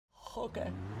Okay.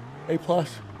 A+.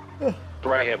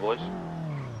 Right here, boys.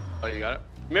 Oh, you got it?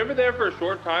 Remember there for a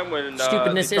short time when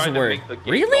stupidness is a word. Make the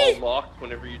gate Really? all locked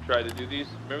whenever you try to do these?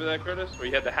 Remember that, Curtis? Where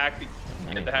you had to hack the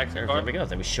There we go.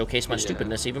 Then we showcase my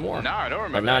stupidness even more. No, I don't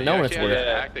remember. But not knowing it's worth.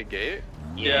 Hack the gate.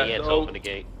 Yeah, it's so open the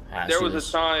gate. There was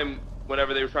a time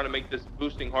whenever they were trying to make this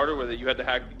boosting harder, where you had to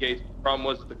hack the gates. The problem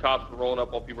was that the cops were rolling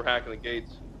up while people were hacking the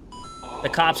gates. The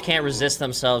cops can't resist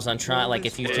themselves on trying. Like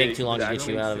if you take too long to get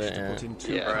you out of it.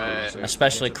 Yeah, right.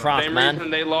 Especially Croc, man.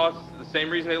 The same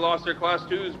reason they lost their class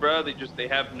 2s, bro. They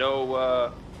have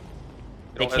no.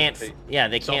 They can't. Yeah,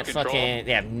 they can't fucking.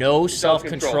 They have no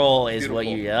self-control. Is what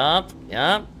you. Yup.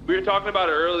 We were talking about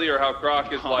it earlier. How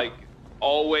Croc is like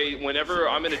always. Whenever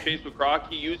I'm in a chase with Croc,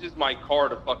 he uses my car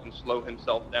to fucking slow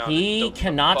himself down. He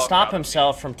cannot stop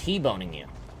himself from T-boning you.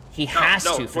 He has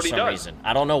to for some reason.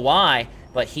 I don't know why,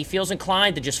 but he feels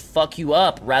inclined to just fuck you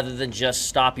up rather than just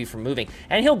stop you from moving.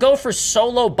 And he'll go for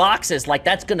solo boxes like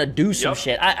that's gonna do some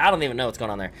shit. I don't even know what's going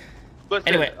on there.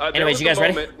 Listen, anyways, you guys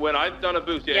ready? When I've done a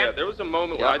boost, there was a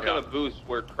moment when I've done a boost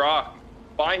where Croc,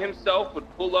 by himself, would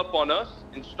pull up on us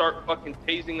and start fucking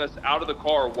tasing us out of the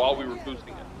car while we were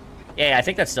boosting it. Yeah, I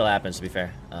think that still happens, to be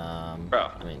fair.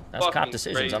 Bro, I mean, that's cop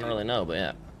decisions. Crazy. I don't really know, but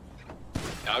yeah.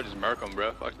 I would just murk them,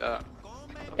 bro. Fuck that.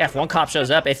 Yeah, if one cop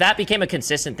shows up, if that became a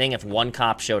consistent thing, if one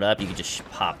cop showed up, you could just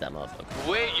pop that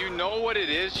motherfucker. Wait, you know what it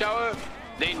is, Shower?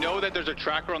 They know that there's a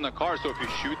tracker on the car, so if you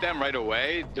shoot them right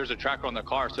away, there's a tracker on the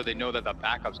car, so they know that the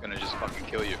backup's gonna just fucking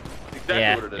kill you.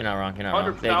 Exactly what it is. You're not wrong. You're not wrong.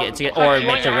 Or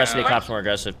make the rest of the cops more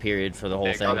aggressive. Period for the whole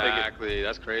thing. Exactly.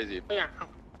 That's crazy. Yeah.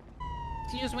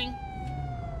 Excuse me.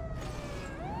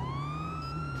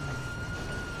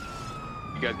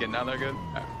 You guys getting down there good?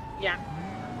 Yeah.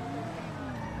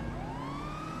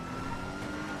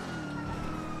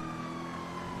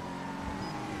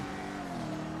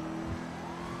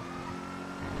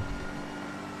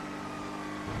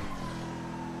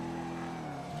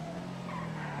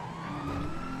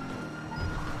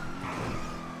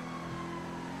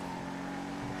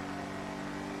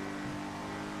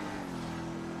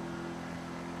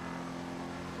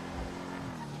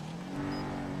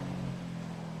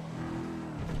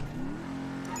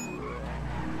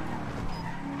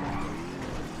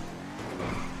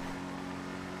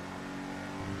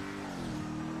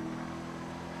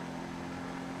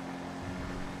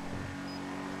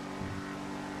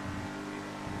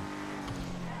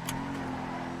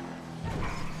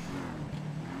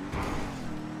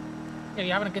 Yeah,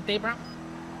 you having a good day, bro?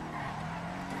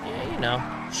 Yeah, you know,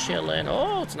 chilling.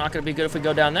 Oh, it's not gonna be good if we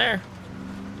go down there.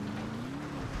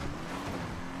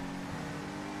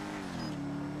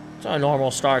 It's a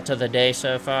normal start to the day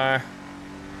so far.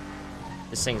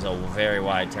 This thing's a very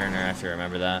wide turner, I have to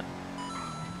remember that.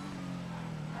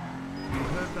 You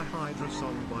heard the Hydra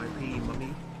song by P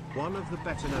Money, one of the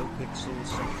better NoPixel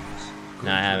songs.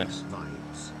 No, I haven't.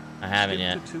 I haven't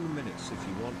yet. Skip to 2 minutes if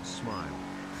you want smile.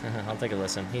 I'll take a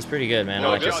listen. He's pretty good, man. I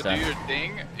like his stuff. Do your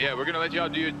thing. Yeah, we're gonna let y'all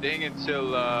do your thing until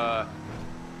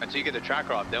you get the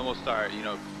tracker off. Then we'll start, you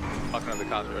know, fucking up the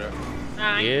cops or whatever.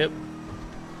 Yep.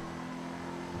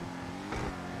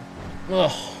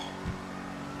 Ugh.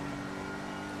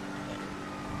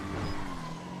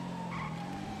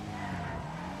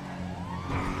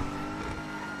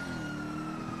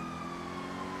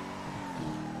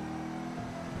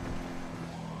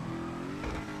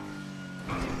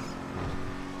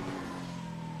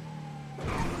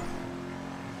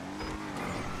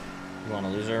 You want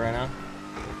to lose her right now?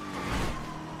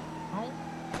 Oh.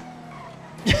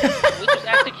 We just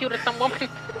executed some woman.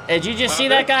 Did you just see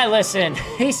that guy? Listen,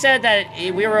 he said that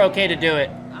we were okay to do it.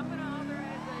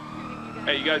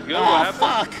 Hey, you guys good? Oh, What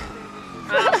happened?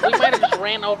 fuck. We might have just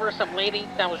ran over some lady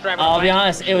that was driving. I'll be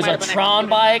honest, it was a Tron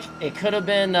bike. It could have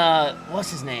been,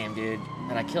 what's his name, dude?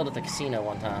 That I killed at the casino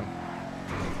one time.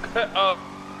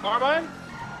 Carmine?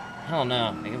 Hell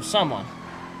no. It was someone.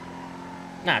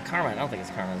 Nah, Carmine. I don't think it's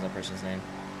Carmine. Is that person's name.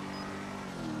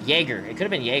 Jaeger. It could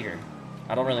have been Jaeger.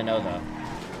 I don't really know, though.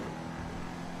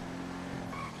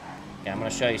 Yeah, I'm going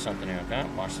to show you something here, okay?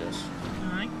 Watch this.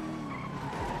 Alright.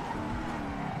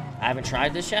 I haven't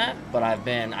tried this yet, but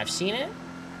I've seen it.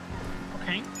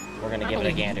 Okay. We're going to give it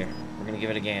a gander. We're going to give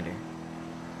it a gander.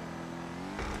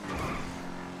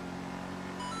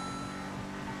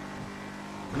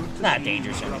 It's not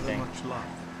dangerous or anything.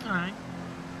 Alright.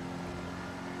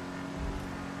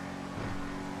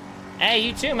 Hey,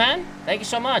 you too, man. Thank you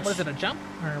so much. What is it, a jump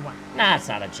or what? Nah, it's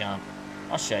not a jump.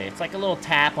 I'll show you. It's like a little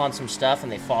tap on some stuff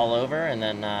and they fall over and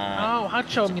then, Oh,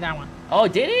 Hutch showed me that one. Oh,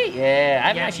 did he? Yeah, I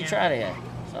haven't actually yeah. tried it yet.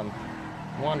 So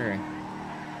I'm wondering.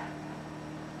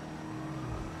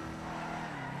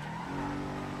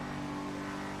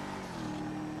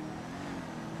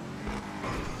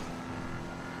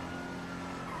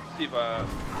 see if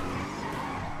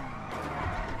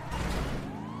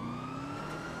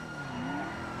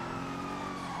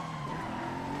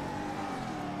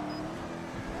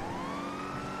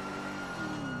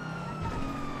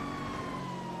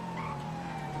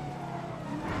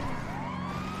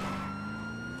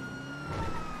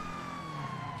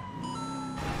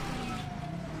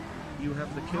You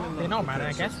have the killer. They know about it,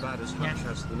 I guess. As bad as Yeah. Hutch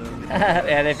has the no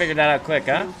Yeah, they figured that out quick,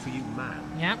 huh? Good for you, man.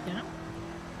 Yeah, yeah.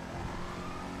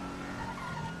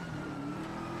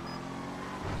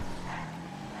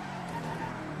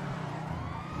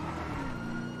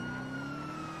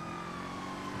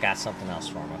 Got something else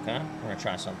for him, okay? We're gonna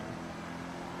try something.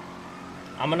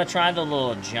 I'm gonna try the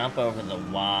little jump over the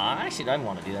wall. Actually, I don't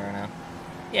want to do that right now.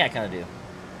 Yeah, I kind of do.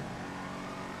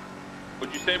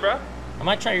 What'd you say, bro? I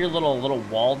might try your little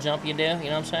wall jump you do. You know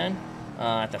what I'm saying?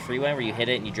 At the freeway where you hit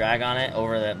it and you drag on it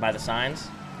over by the signs.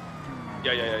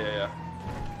 Yeah.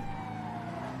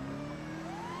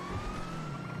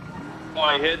 Oh,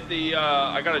 I hit the.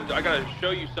 I gotta show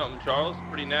you something, Charles.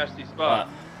 Pretty nasty spot.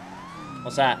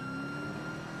 What's that?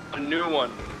 A new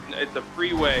one. It's a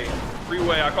freeway.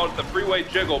 I call it the freeway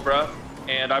jiggle, bruh.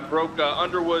 And I broke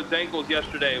Underwood's ankles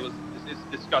yesterday. It's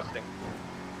disgusting.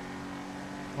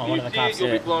 Oh, When you see it,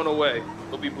 you'll be blown away.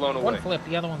 You'll be blown away. One flip,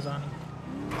 the other one's on.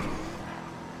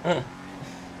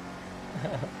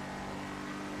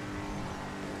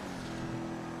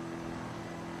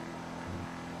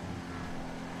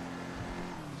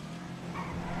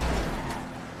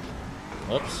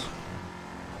 Whoops.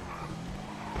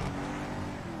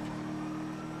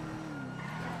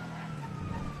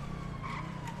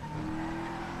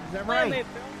 Is that right?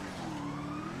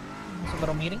 It's a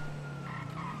little meeting.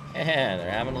 Yeah, they're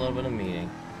having a little bit of meeting.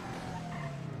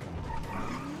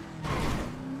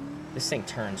 This thing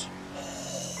turns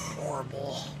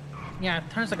horrible. Yeah, it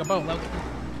turns like a boat, Loki.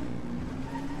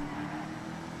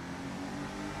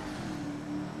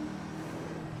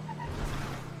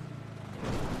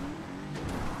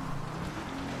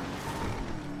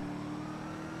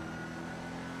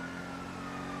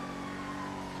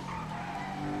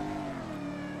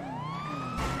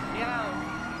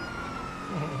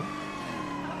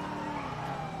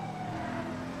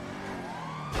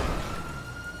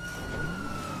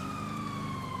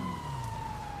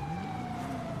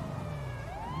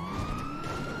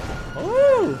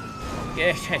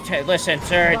 Listen,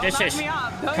 sir, this is...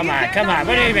 Come on,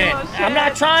 what do you mean? I'm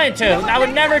not trying to. I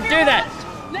would never do that.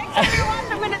 Next time you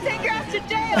watch, I'm gonna take your ass to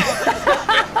jail.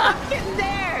 Fucking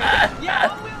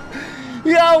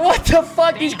there. Yo, what the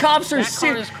fuck? These cops are That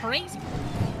car is crazy.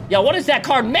 Yo, what is that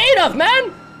car made of,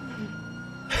 man?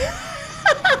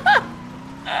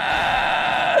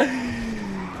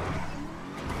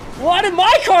 Why did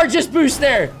my car just boost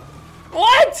there?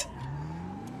 What?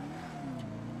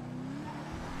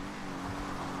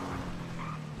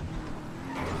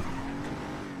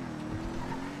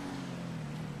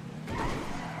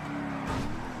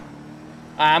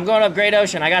 I'm going up Great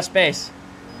Ocean. I got space.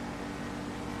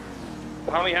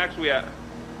 How many hacks are we at?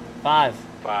 5.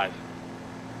 Five.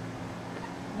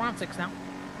 We're on 6 now.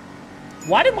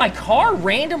 Why did my car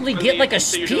randomly get like a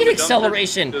speed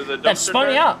acceleration that spun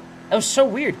me out? That was so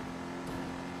weird.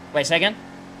 Wait a second.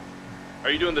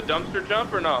 Are you doing the dumpster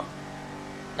jump or no?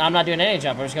 No, I'm not doing any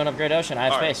jump. I'm just going up Great Ocean. I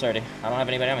have space already. I don't have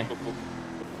anybody on me. Cool.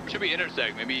 Should be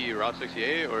intersect. Maybe Route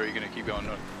 68, or are you gonna keep going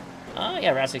north?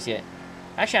 Yeah, Route 68.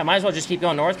 Actually, I might as well just keep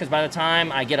going north, because by the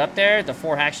time I get up there, the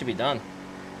 4 hacks should be done.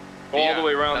 Go all the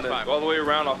way around then. Go all the way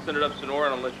around. I'll send it up Sonora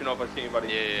and I'll let you know if I see anybody.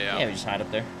 Yeah, we just hide up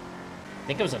there. I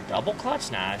think it was a double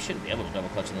clutch? Nah, I shouldn't be able to double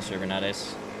clutch in the server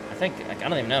nowadays. I think, like, I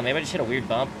don't even know. Maybe I just hit a weird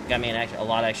bump. Got me a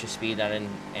lot of extra speed that I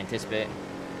didn't anticipate.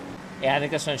 Yeah, I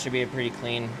think this one should be a pretty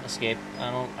clean escape.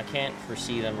 I can't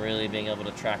foresee them really being able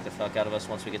to track the fuck out of us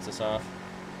once we get this off.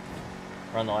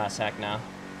 We're on the last hack now.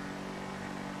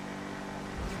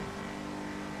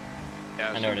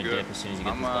 Yeah, I know where to dip as soon as you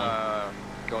get this done.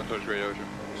 I'm going towards Great Ocean.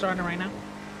 Starting right now.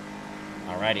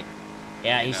 Alrighty.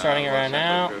 Yeah, he's starting it right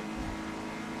now.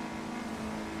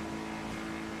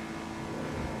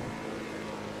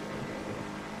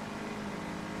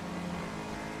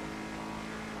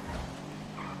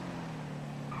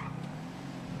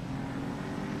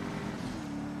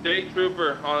 State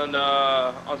trooper on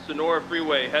Sonora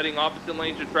Freeway, heading opposite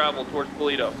lanes of travel towards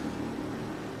Toledo.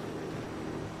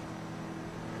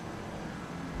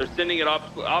 They're sending it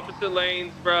opposite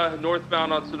lanes, bruh,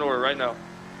 northbound on Sonora right now.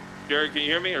 Jerry, can you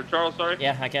hear me? Or Charles, sorry?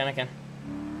 Yeah, I can.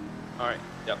 All right,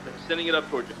 yep, they're sending it up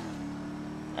towards you.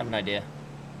 I have an idea.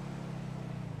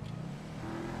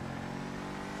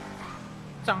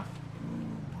 It's off.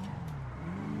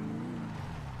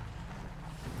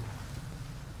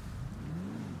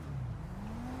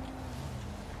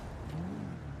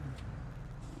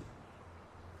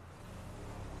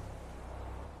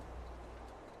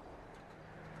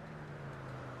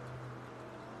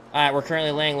 Alright, we're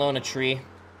currently laying low in a tree.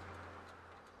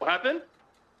 What happened?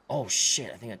 Oh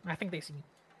shit, I think they see me.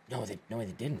 No, they didn't. No, they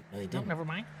didn't. No, never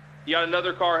mind. You got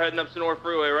another car heading up Sonora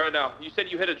Freeway right now. You said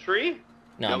you hit a tree?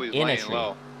 No, he's in a laying tree.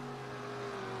 low.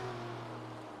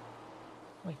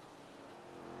 Wait.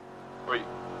 Wait.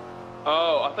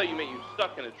 Oh, I thought you meant you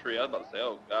stuck in a tree. I was about to say,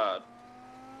 oh god.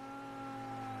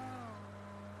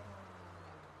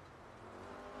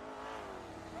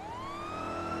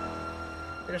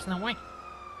 There's no way.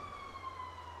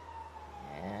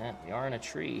 Yeah, we are in a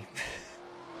tree.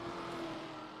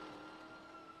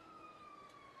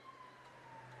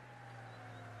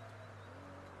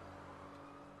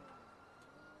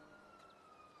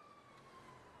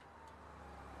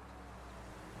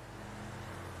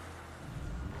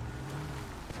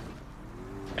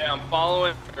 Hey, I'm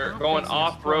following. We're going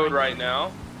off-road right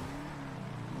now.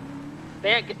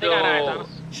 They got eyes on us.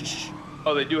 Shh.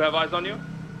 Oh, they do have eyes on you?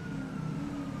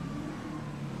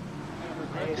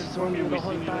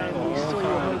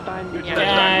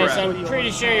 Guys, I'm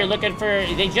pretty sure you're looking for...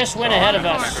 They just went ahead of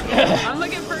us. I'm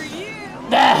looking for you.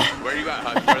 Where you at,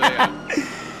 Hutch? Where are they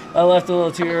at? I left a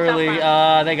little too early.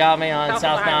 They got me on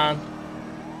southbound.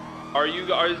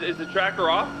 Is the tracker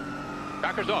off?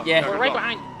 Tracker's off. Yeah. Tracker's We're right off.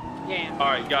 behind. Yeah.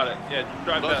 Alright, got it. Yeah, just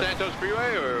drive Los fast. Santos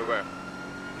Freeway or where?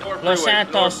 North Los Freeway,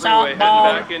 Santos North Freeway, heading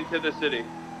southbound. back into the city.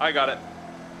 I got it.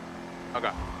 Okay.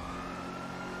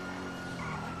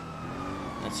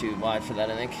 Not too wide for that,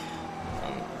 I think.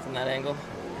 From that angle.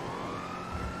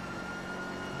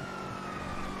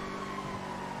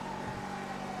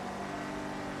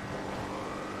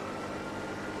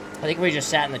 I think if we just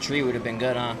sat in the tree would have been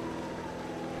good, huh?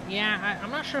 Yeah, I'm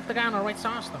not sure if the guy on the right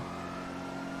saw us, though.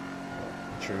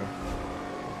 True.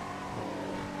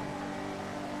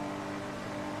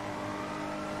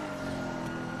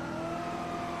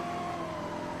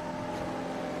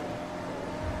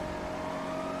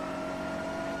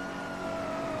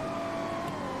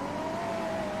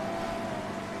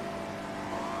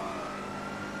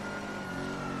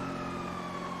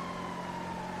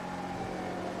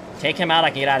 Take him out, I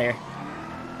can get out of here.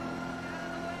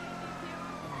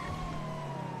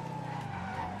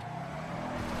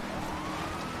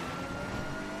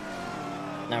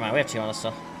 Never mind, we have two on us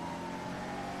still.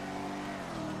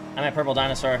 I'm at Purple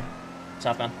Dinosaur,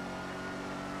 southbound.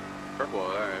 Purple,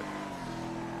 alright.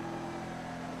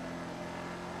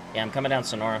 Yeah, I'm coming down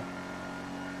Sonora.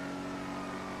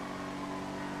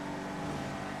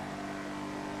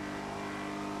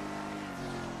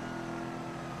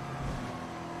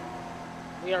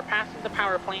 We are passing the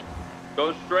power plant.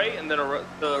 Go straight and then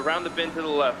around the bend to the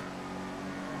left.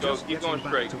 Go, Just keep going getting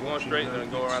back straight. to Keep going watching straight and then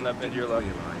go around that bend to your left.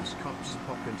 Realize cops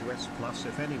pop into S+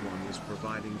 if anyone is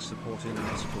providing support in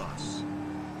S+.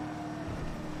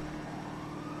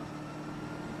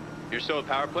 You're still at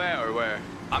power plant or where?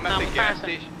 I'm at No, the I'm gas passing.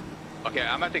 station. Okay,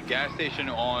 I'm at the gas station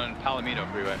on Palomino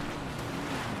Freeway.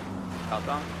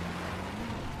 Southbound?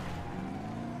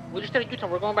 We just did a U-turn.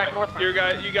 We're going back northbound. You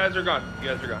guys are gone. You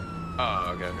guys are gone.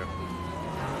 Oh, okay,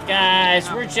 okay.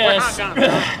 Guys, we're just... not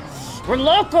gone. we're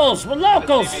locals! We're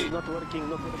locals!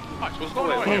 Watch, what's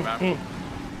going on here, man?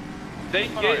 They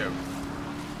What's going on did. here?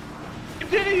 You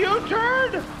did a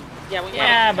U-turn? Yeah, we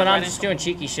Yeah, but I'm right just in. doing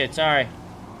cheeky shit, sorry.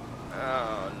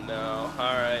 Oh no.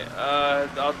 Alright.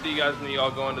 I'll see you guys when you all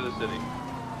go into the city.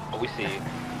 Oh, we see you.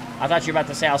 I thought you were about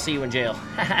to say I'll see you in jail.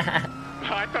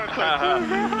 I thought so.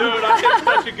 Dude, I did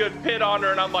such a good pit on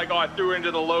her and I'm like, oh, I threw her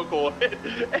into the local.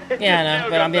 Yeah, no,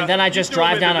 but I mean, then I just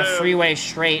drive down a free. freeway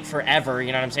straight forever,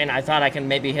 you know what I'm saying? I thought I can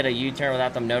maybe hit a U-turn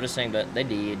without them noticing, but they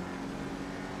did.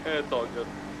 It's all good.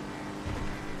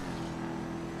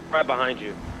 Right behind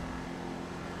you.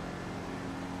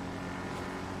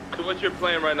 So what's your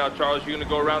plan right now, Charles? You're gonna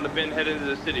go around the bend, head into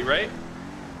the city, right?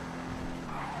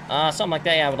 Something like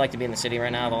that, yeah, I would like to be in the city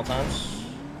right now at all times.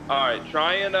 Alright,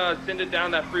 try and send it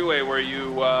down that freeway where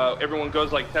you everyone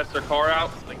goes like test their car out,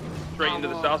 like straight into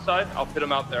the south side. I'll pit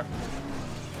them out there.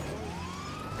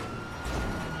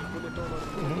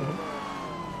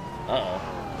 Uh-oh.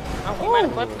 Oh, we might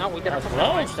have flipped. No, we did our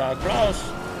Close, dog,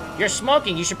 close. You're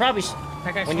smoking, you should probably...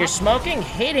 That guy's When you're smart. smoking,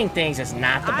 hitting things is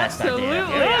not the best idea.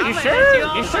 Absolutely. Yeah, I'm you gonna sure? hit You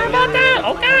all sure the about that? way.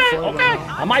 Okay, okay.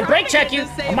 I might brake check you.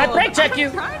 I might brake check you.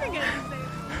 I'm trying to get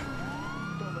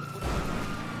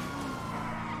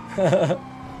disabled.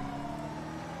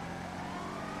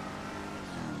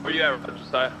 Where you at,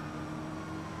 Josiah?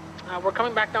 We're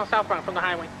coming back down southbound from the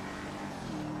highway.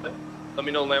 Let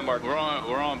me know landmark. We're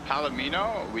on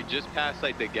Palomino. We just passed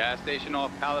like the gas station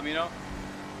off Palomino.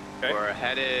 Okay. We're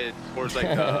headed towards like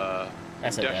the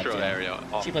That's a industrial bad area.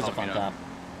 off She puts a fun Palomino. top.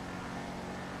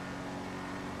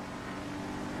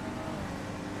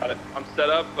 I'm set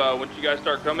up. Once you guys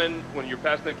start coming, when you're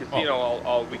passing the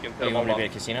casino, we can put them You want me all to be off.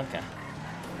 at casino? Okay.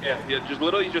 Yeah, just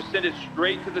literally just send it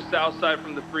straight to the south side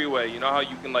from the freeway. You know how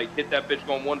you can like hit that bitch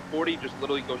going 140? Just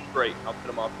literally go straight. I'll put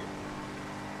them off you.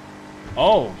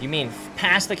 Oh, you mean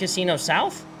past the casino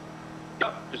south?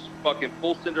 Yep, just fucking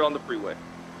full sender on the freeway.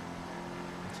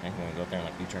 Okay, I'm gonna go up there and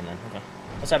like U-turn then. Okay.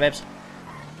 What's up, babes?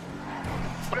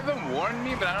 One of them warned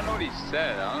me, but I don't know what he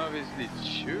said. I don't know if he said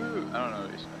shoot. I don't know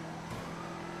what he said.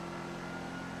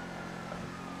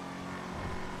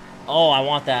 Oh, I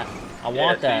want that. I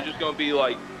want so that. you're just gonna be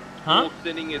like Huh? full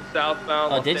sending it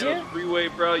southbound. Oh, did Los Angeles you? Freeway,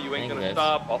 bro. You ain't gonna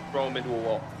stop. I'll throw him into a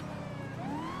wall.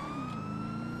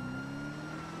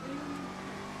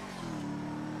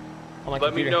 On my Let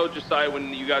computer. me know, Josiah,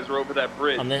 when you guys are over that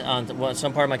bridge. On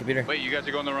some part of my computer. Wait, you guys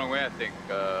are going the wrong way, I think.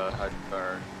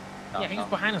 Yeah, he's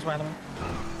behind us, by the way.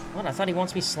 What? I thought he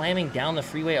wants me slamming down the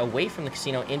freeway away from the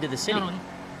casino into the city. No,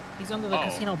 he's under the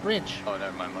casino bridge. Oh,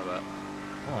 never mind, my bad.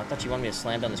 Oh, I thought you wanted me to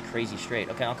slam down this crazy straight.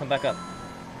 Okay, I'll come back up.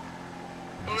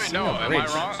 Oh, wait, Casino no, am I bridge.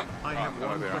 wrong? I have Oh,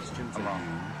 one okay, question for I'm wrong.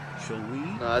 you. Shall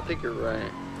we? No, I think you're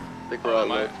right. I think we're all a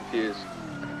little confused.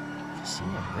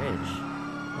 Casino bridge.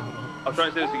 I'll try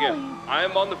to say this again. I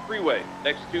am on the freeway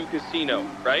next to casino,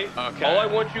 right? Okay. All I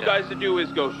want you guys to do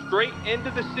is go straight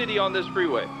into the city on this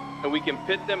freeway, and we can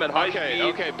pit them at high speed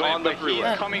on the freeway.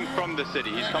 He's coming from the city.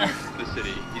 He's coming from the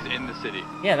city. He's in the city.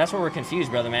 Yeah, that's where we're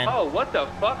confused, brother, man. Oh, what the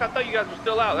fuck? I thought you guys were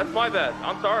still out. That's my bad.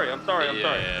 I'm sorry.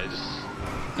 Yeah,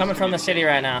 Coming from the city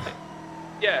right now.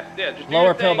 Yeah, just do Lower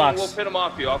your thing and pillbox. we'll pit them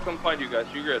off you. I'll come find you guys.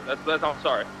 You're good. That's I'm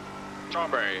sorry.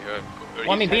 Strawberry.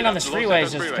 Well, I mean, being on this freeway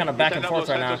is just kind of back and forth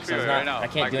right now, so I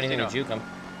can't do anything to juke him.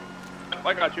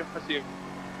 I got you. I see you.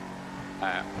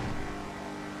 Alright.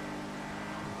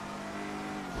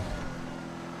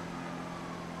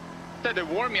 Said they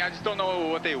warned me. I just don't know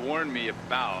what they warned me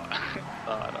about.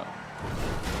 No.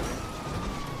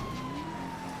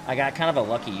 I got kind of a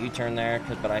lucky U-turn there,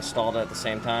 but I stalled at the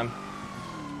same time.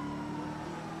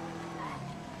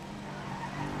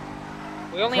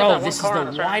 We only Bro, have that this one car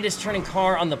is the widest turning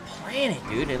car on the planet,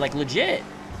 dude. Like, legit.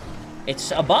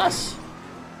 It's a bus.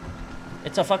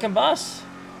 It's a fucking bus.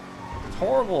 It's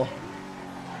horrible.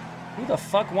 Who the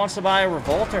fuck wants to buy a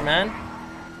Revolter, man?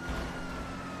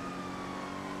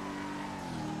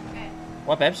 Okay.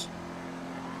 What, babes?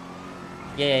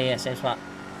 Yeah, same spot.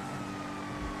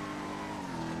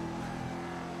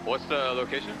 What's the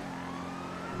location?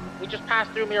 We just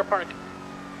passed through Mirror Park.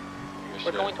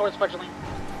 We're going towards Fudge Lane.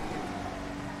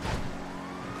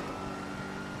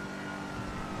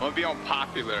 I'm gonna be on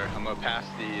Popular. I'm gonna pass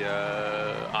the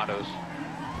autos.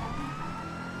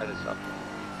 That is up.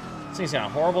 This thing's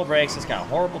got horrible brakes. It's got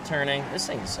horrible turning. This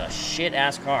thing's a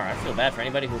shit-ass car. I feel bad for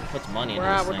anybody who puts money into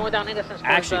this We're thing. going down Innocence towards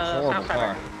Actually, the horrible south side.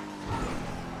 car.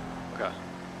 Okay.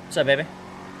 What's up, baby?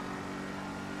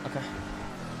 Okay.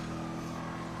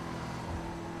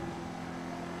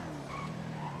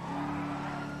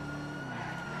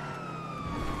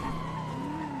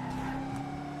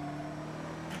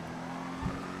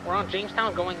 We're on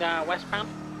Jamestown going westbound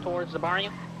towards the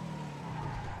barrio.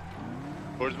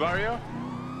 Towards Barrio?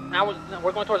 No,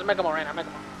 we're going towards Mega Mall right now, Mega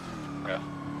Mall. Okay.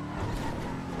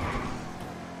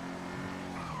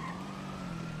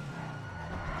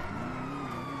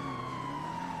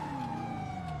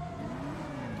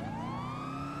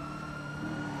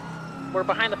 We're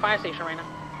behind the fire station right now.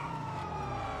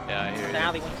 Yeah, I hear The you.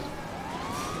 alleyways.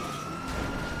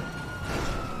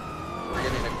 We're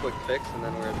getting a quick fix and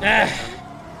then we're in Ah.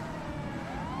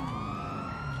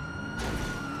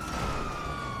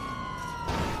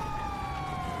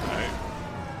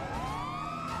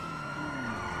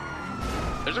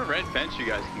 There's a red fence you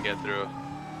guys can get through.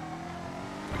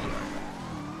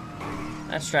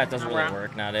 That strat doesn't really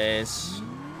work nowadays.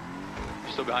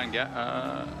 You're still behind We're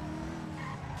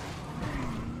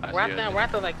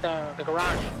at the like the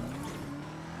garage.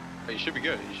 Oh, you should be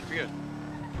good. You should be good.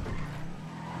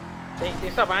 They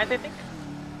survived, I think.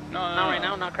 No, Not right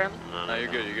now, not currently. No,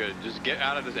 you're good. You're good. Just get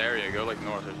out of this area. Go like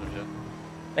north or some shit.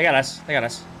 They got us. They got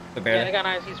us. But barely. Yeah, they got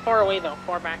eyes. He's far away though,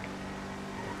 far back.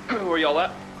 Where y'all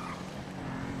at?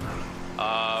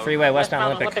 Freeway,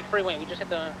 westbound Olympic Freeway. We just hit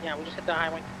the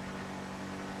highway.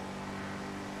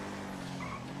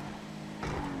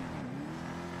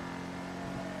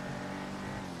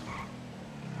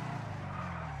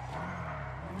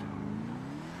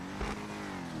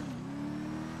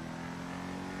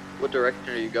 What direction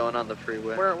are you going on the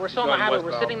freeway? We're still on the highway.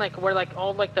 We're sitting like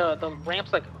all like the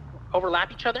ramps like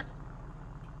overlap each other.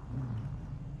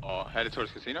 Oh, headed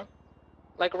towards casino?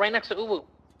 Like right next to Uwu.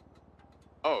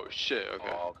 Oh shit. Okay.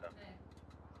 Oh, okay.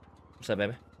 What's up,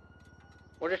 baby?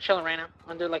 We're just chilling right now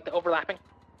under like the overlapping.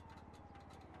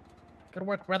 Good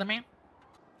work, brother man.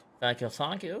 Thank you,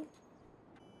 thank you.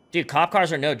 Dude, cop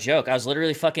cars are no joke. I was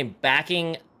literally fucking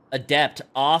backing Adept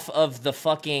off of the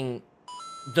fucking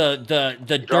the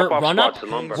dirt run up,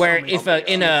 where if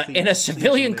in a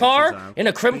civilian car, in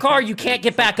a crim car, you can't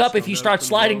get back up if you start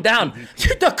sliding down.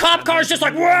 The cop car's just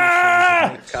like,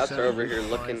 wah! Cops are over here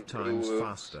looking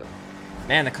faster.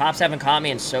 Man, the cops haven't caught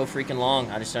me in so freaking long.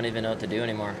 I just don't even know what to do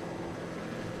anymore.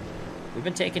 We've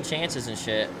been taking chances and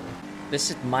shit.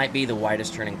 This might be the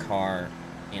widest turning car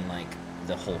in like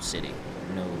the whole city.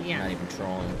 No, not even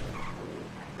trolling.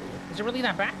 Is it really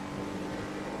that bad?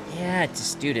 Yeah, it's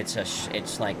just, dude, it's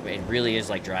like, it really is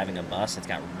like driving a bus. It's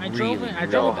got I drove it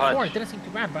before. It didn't seem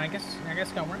too bad, but I guess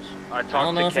it got worse. I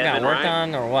don't know if it got worked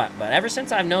on or what, but ever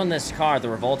since I've known this car, the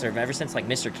Revolter, ever since like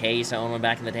Mr. K used to own one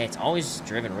back in the day, it's always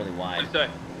driven really wide.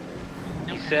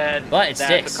 He said but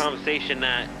that's a conversation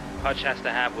that Hutch has to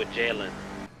have with Jalen.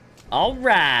 All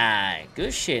right,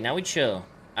 good shit. Now we chill.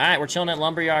 All right, we're chilling at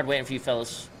Lumberyard, waiting for you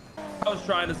fellas. I was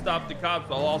trying to stop the cops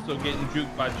while also getting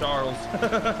juked by Charles.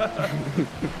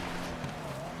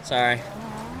 Sorry.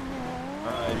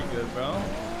 Alright, you good, bro?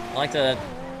 I like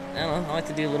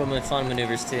to do a little bit of fun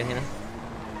maneuvers too, you know?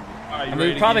 Right, I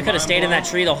mean, we probably could have stayed in that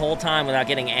tree the whole time without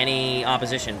getting any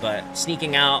opposition, but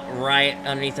sneaking out right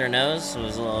underneath their nose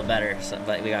was a little better, so,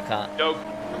 but we got caught. Nope.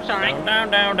 I'm sorry.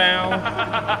 Down.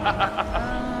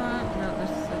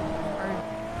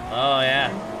 Oh, yeah.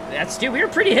 Dude, we were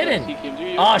pretty hidden.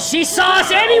 Oh, she saw us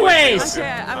anyways! Okay,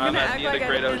 I'm gonna act like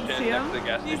I didn't see him.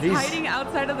 He's hiding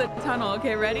outside of the tunnel.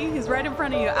 Okay, ready? He's right in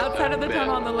front of you, outside of the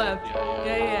tunnel on the left.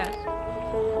 Yeah.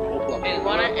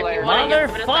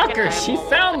 Motherfucker, she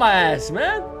found my ass,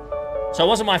 man. So it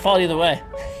wasn't my fault either way.